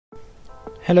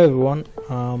Hello everyone,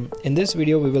 in this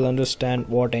video we will understand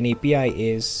what an API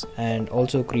is and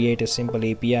also create a simple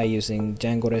API using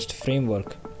Django REST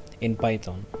framework in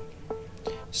Python.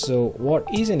 So what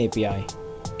is an API?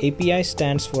 API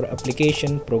stands for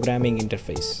Application Programming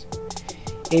Interface.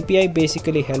 API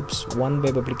basically helps one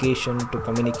web application to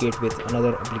communicate with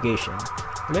another application.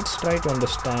 Let's try to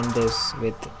understand this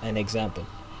with an example.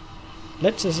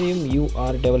 Let's assume you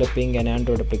are developing an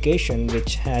Android application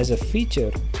which has a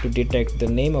feature to detect the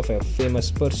name of a famous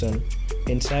person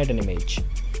inside an image.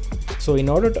 So in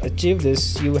order to achieve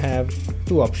this, you have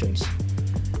two options.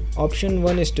 Option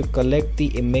 1 is to collect the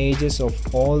images of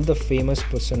all the famous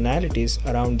personalities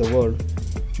around the world,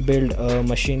 build a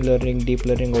machine learning, deep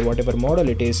learning or whatever model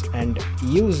it is and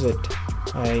use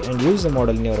the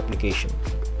model in your application.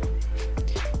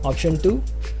 Option 2,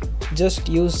 just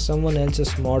use someone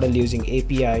else's model using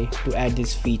API to add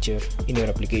this feature in your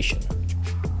application.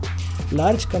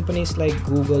 Large companies like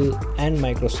Google and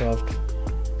Microsoft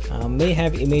may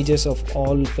have images of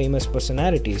all famous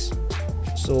personalities,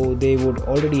 so they would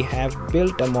already have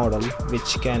built a model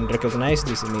which can recognize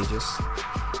these images.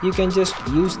 You can just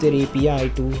use their API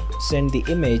to send the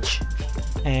image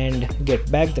and get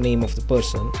back the name of the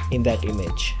person in that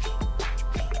image.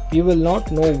 You will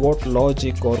not know what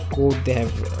logic or code they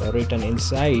have written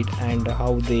inside and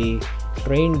how they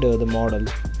trained the model.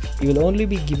 You will only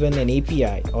be given an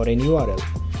API or an URL.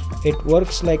 It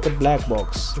works like a black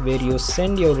box where you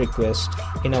send your request,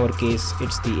 in our case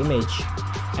it's the image,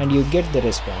 and you get the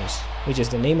response, which is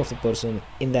the name of the person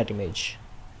in that image.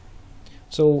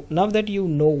 So now that you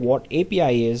know what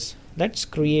API is, let's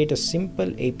create a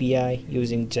simple API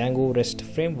using Django REST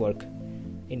framework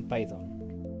in Python.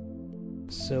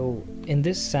 So in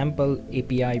this sample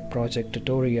API project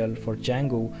tutorial for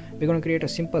Django, we're going to create a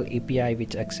simple API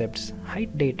which accepts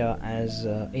height data as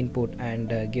input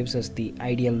and gives us the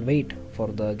ideal weight for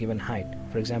the given height.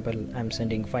 For example, I'm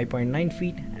sending 5.9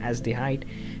 feet as the height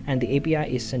and the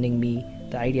API is sending me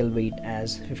the ideal weight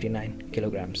as 59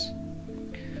 kilograms.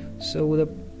 So the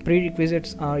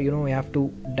prerequisites are, you have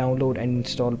to download and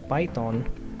install Python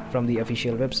from the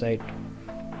official website,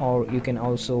 or you can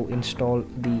also install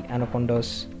the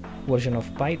Anaconda's version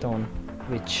of Python,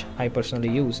 which I personally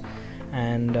use,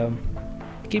 and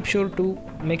make sure to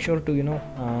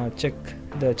check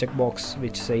the checkbox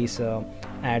which says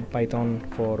add Python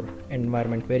for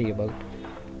environment variable.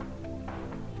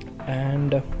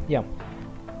 And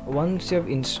once you've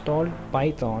installed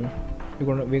Python,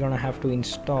 we're gonna have to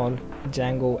install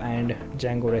Django and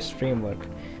Django REST framework.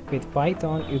 With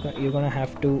Python, you're gonna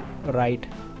have to write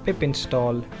pip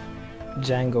install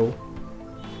Django,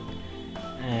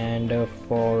 and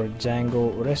for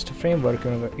Django REST framework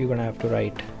you're gonna have to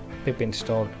write pip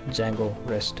install Django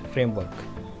REST framework.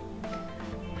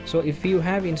 So if you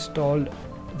have installed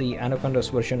the Anaconda's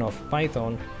version of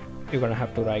Python, you're gonna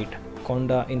have to write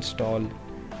conda install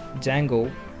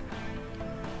Django,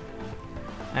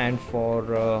 and for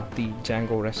the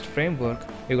Django REST framework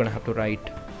you're gonna have to write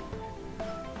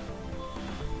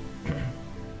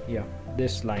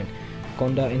this line,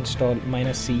 conda install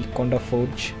 -c conda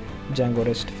forge Django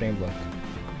REST framework.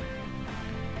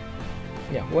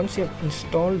 Once you have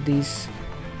installed these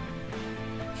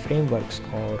frameworks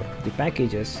or the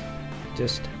packages,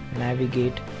 just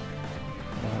navigate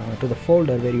to the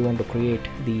folder where you want to create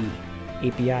the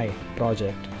API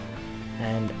project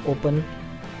and open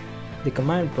the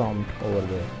command prompt over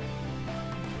there.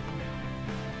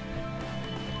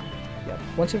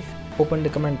 Once you've open the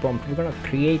command prompt, we're going to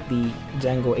create the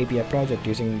Django API project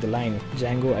using the line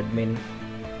Django admin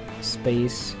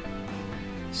space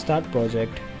start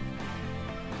project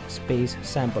space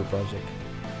sample project.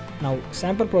 Now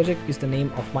sample project is the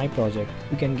name of my project.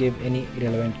 You can give any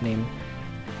relevant name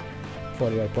for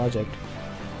your project.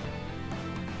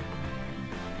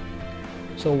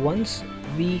 So once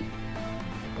we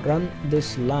run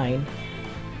this line,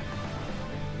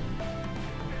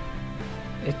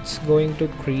 it's going to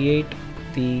create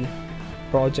the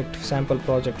project sample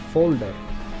project folder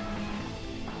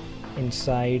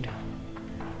inside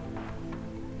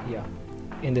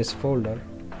in this folder,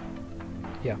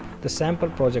 the sample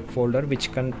project folder,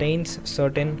 which contains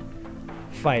certain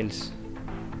files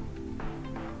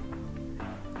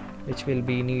which will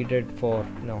be needed for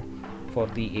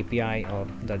the API or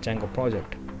the Django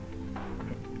project.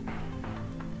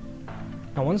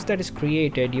 Now once that is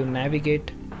created, you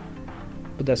navigate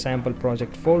to the sample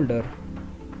project folder,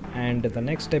 and the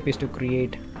next step is to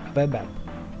create a web app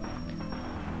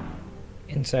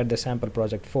inside the sample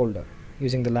project folder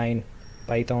using the line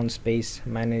python space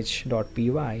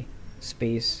manage.py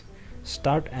space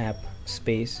start app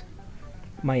space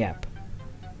my app.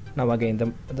 Now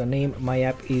again, the name my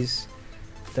app is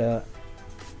the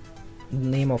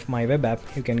name of my web app.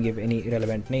 You can give any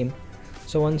relevant name.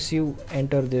 So once you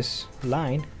enter this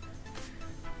line,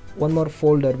 one more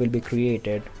folder will be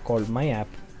created called my app,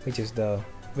 which is the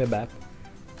web app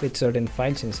with certain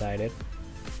files inside it.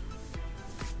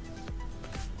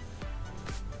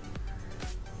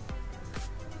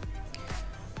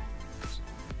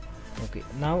 Okay,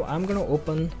 now I'm gonna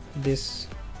open this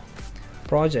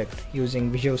project using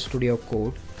Visual Studio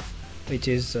Code, which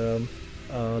is a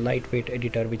lightweight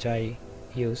editor which I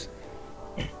use.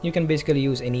 You can basically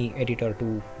use any editor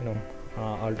to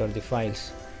alter the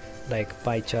files like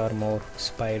PyCharm or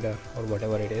Spider or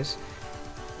whatever it is.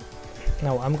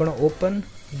 Now I'm gonna open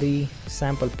the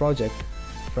sample project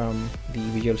from the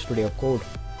Visual Studio Code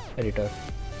editor.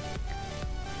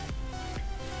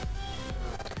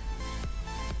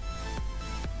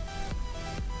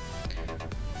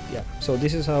 Yeah, so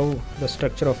this is how the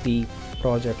structure of the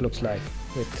project looks like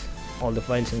with all the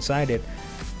files inside it.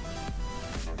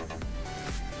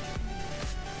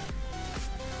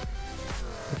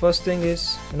 The first thing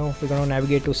is, we're going to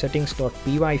navigate to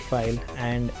settings.py file,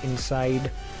 and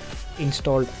inside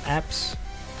installed apps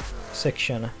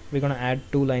section we're going to add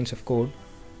 2 lines of code,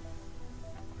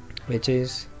 which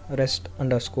is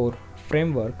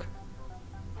rest_framework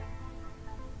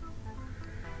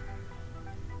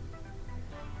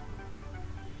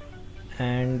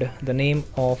and the name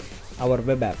of our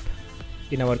web app.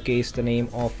 In our case, the name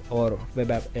of our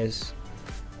web app is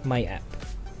my app.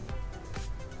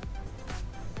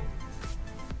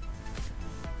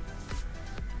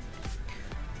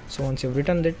 So once you've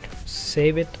written it,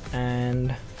 save it,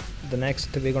 and the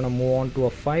next we're gonna move on to a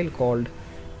file called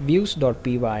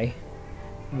views.py,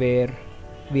 where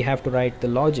we have to write the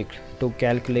logic to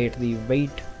calculate the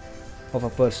weight of a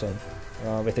person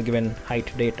with a given height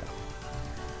data.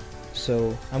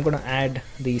 So I'm gonna add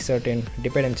the certain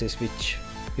dependencies which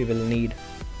we will need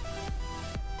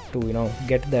to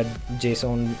get that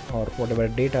JSON or whatever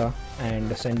data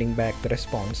and sending back the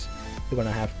response. We're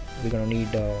gonna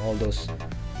need all those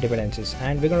dependencies,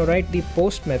 and we're going to write the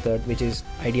post method, which is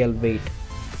ideal weight.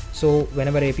 So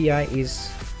whenever API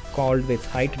is called with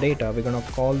height data, we're going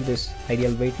to call this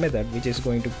ideal weight method, which is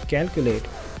going to calculate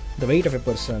the weight of a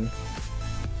person.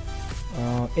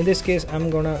 In this case,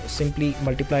 I'm gonna simply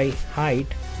multiply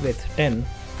height with 10.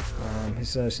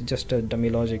 It's just a dummy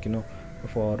logic,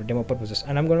 for demo purposes,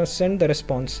 and I'm gonna send the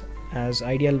response as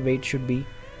ideal weight should be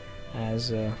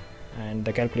as and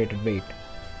the calculated weight.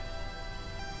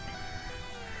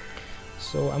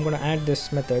 So I'm gonna add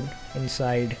this method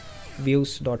inside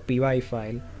views.py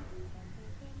file.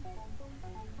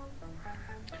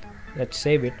 Let's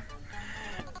save it.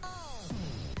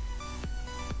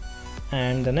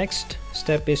 And the next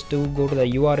step is to go to the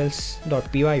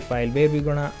urls.py file, where we're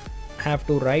gonna have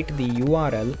to write the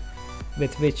URL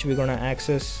with which we're gonna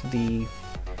access the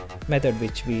method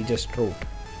which we just wrote.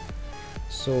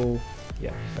 So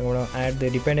yeah, I'm gonna add the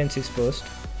dependencies first,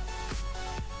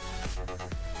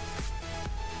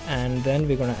 and then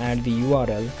we're gonna add the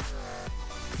URL.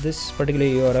 This particular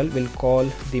URL will call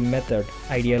the method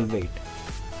ideal weight.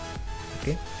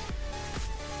 Okay,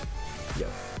 yeah,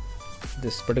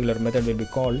 this particular method will be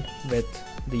called with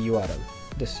the URL,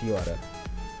 this URL.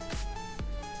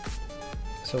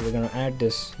 So we're gonna add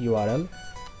this URL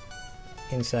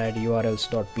inside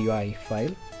urls.py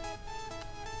file,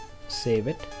 save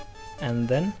it, and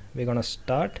then we're gonna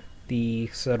start the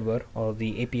server or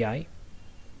the API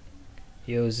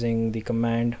using the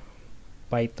command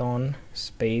python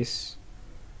space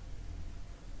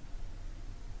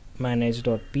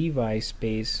manage.py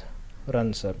space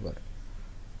run server.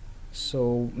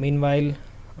 So meanwhile,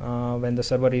 when the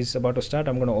server is about to start,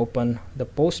 I'm going to open the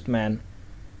Postman.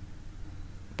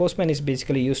 Postman is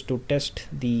basically used to test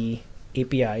the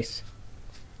APIs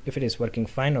if it is working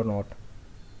fine or not.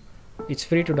 It's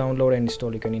free to download and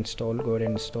install. You can go ahead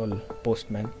and install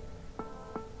Postman.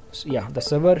 So yeah, the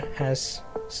server has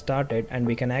started and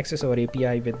we can access our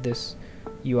API with this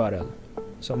URL.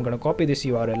 So I'm going to copy this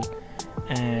URL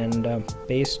and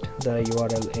paste the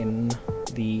URL in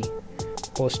the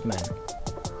Postman.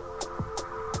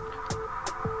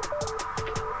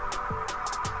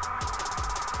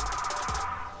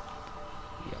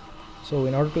 So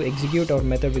in order to execute our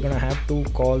method, we're going to have to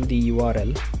call the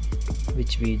URL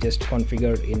which we just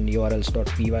configured in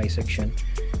urls.py section.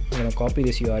 I'm going to copy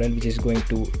this URL, which is going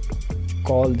to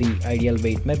call the ideal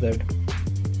weight method.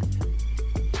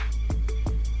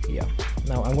 Yeah,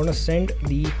 now I'm going to send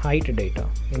the height data.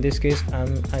 In this case,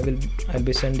 I'll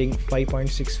be sending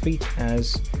 5.6 feet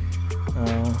as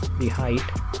the height.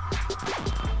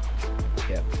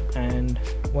 Yeah, and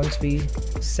once we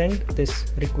send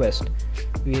this request,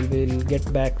 we will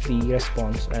get back the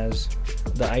response as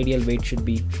the ideal weight should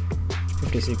be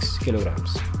 56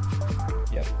 kilograms.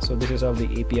 Yeah, so this is how the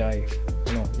API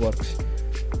works.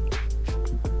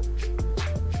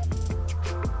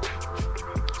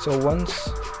 So once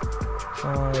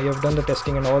you have done the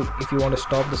testing and all, if you want to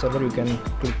stop the server, you can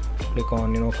click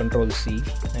on Control C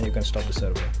and you can stop the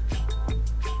server.